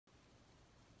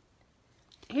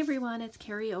Hey everyone, it's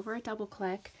Carrie over at Double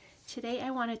Click. Today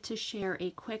I wanted to share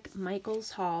a quick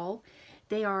Michaels haul.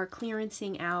 They are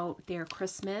clearancing out their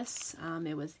Christmas.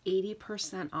 It was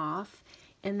 80% off,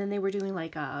 and then they were doing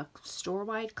like a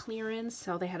store-wide clearance,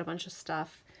 so they had a bunch of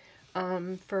stuff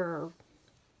for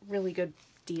really good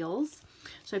deals.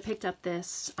 So I picked up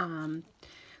this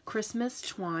Christmas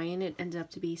twine. It ended up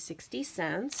to be 60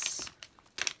 cents.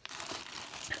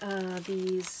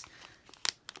 These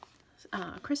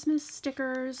Christmas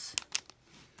stickers,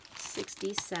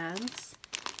 60 cents.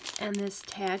 And this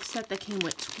tag set that came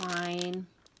with twine,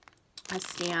 a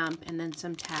stamp, and then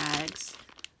some tags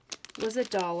was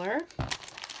 $1.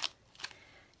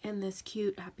 And this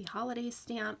cute Happy Holidays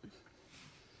stamp.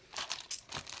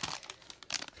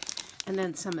 And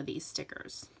then some of these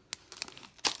stickers.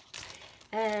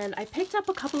 And I picked up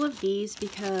a couple of these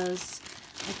because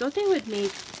I thought they would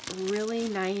make really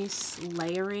nice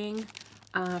layering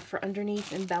for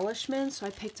underneath embellishments. So I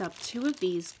picked up two of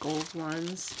these gold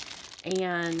ones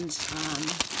and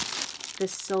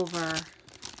this silver,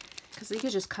 because you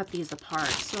could just cut these apart.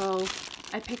 So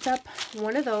I picked up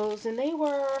one of those, and they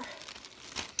were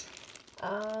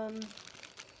I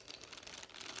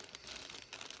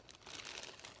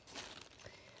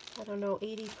don't know,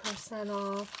 80%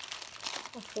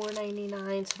 off of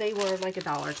 $4.99. So they were like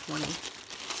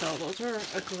 $1.20. So those are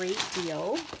a great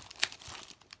deal.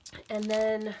 And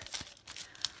then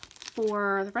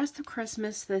for the rest of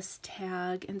Christmas, this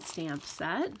tag and stamp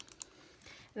set.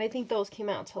 And I think those came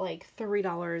out to like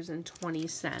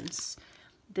 $3.20.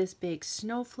 This big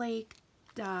snowflake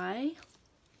die.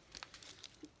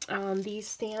 These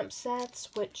stamp sets,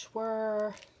 which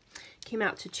came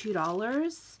out to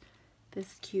 $2.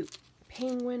 This cute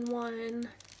penguin one.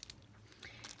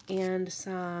 And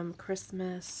some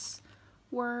Christmas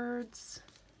words.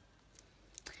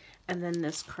 And then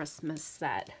this Christmas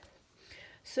set.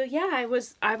 So yeah, I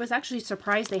was actually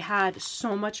surprised they had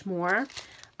so much more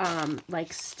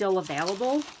like still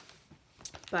available,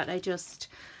 but I did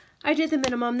the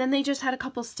minimum. Then they just had a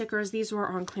couple stickers. These were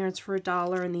on clearance for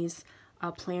 $1, and these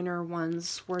planner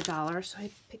ones were $1, so I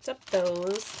picked up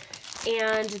those.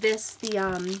 And this,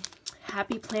 the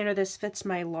Happy Planner, this fits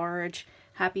my large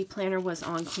Happy Planner, was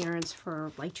on clearance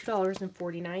for like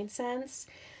 $2.49.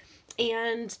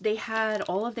 And they had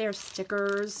all of their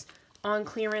stickers on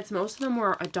clearance. Most of them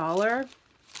were $1.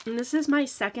 And this is my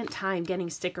second time getting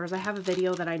stickers. I have a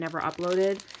video that I never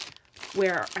uploaded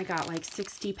where I got like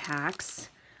 60 packs.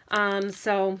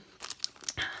 So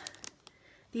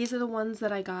these are the ones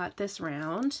that I got this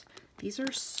round. These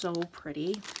are so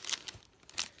pretty.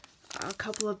 A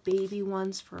couple of baby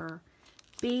ones for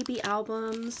baby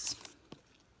albums.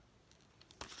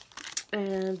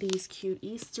 And these cute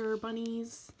Easter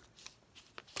bunnies.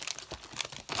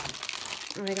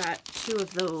 And I got two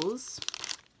of those.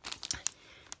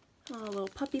 Little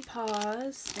puppy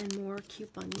paws and more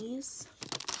cute bunnies.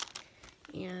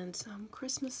 And some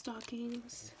Christmas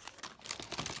stockings.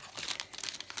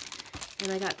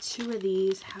 And I got two of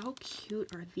these. How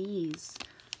cute are these?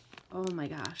 Oh my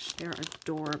gosh, they're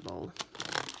adorable.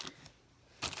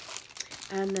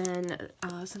 And then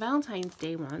some Valentine's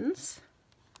Day ones.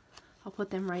 I'll put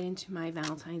them right into my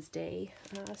Valentine's Day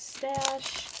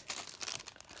stash.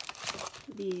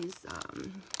 These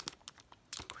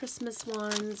Christmas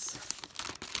ones,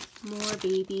 more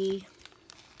baby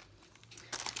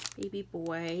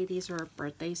boy. These are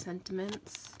birthday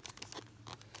sentiments.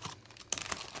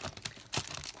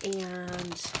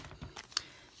 And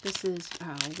this is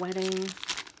wedding.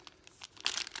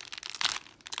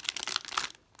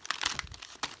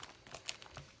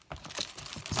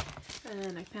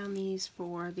 And I found these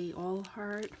for the All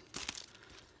Heart.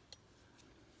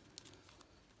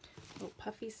 Little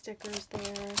puffy stickers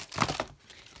there.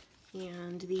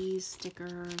 And these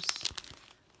stickers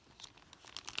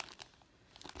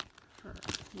for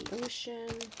the ocean.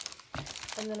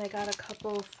 And then I got a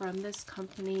couple from this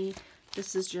company.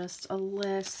 This is just a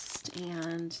list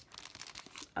and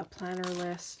a planner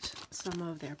list. Some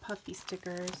of their puffy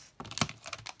stickers.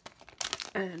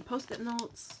 And post-it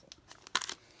notes.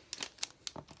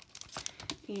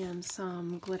 And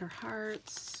some glitter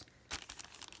hearts.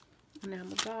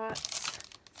 Enamel dots.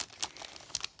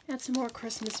 And some more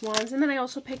Christmas ones. And then I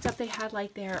also picked up, they had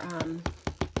like their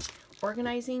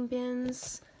organizing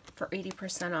bins for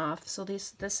 80% off. So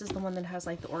this is the one that has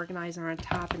like the organizer on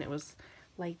top, and it was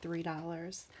like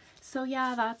 $3. So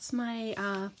yeah, that's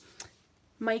my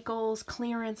Michaels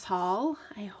clearance haul.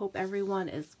 I hope everyone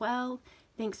is well.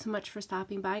 Thanks so much for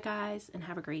stopping by, guys, and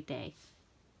have a great day.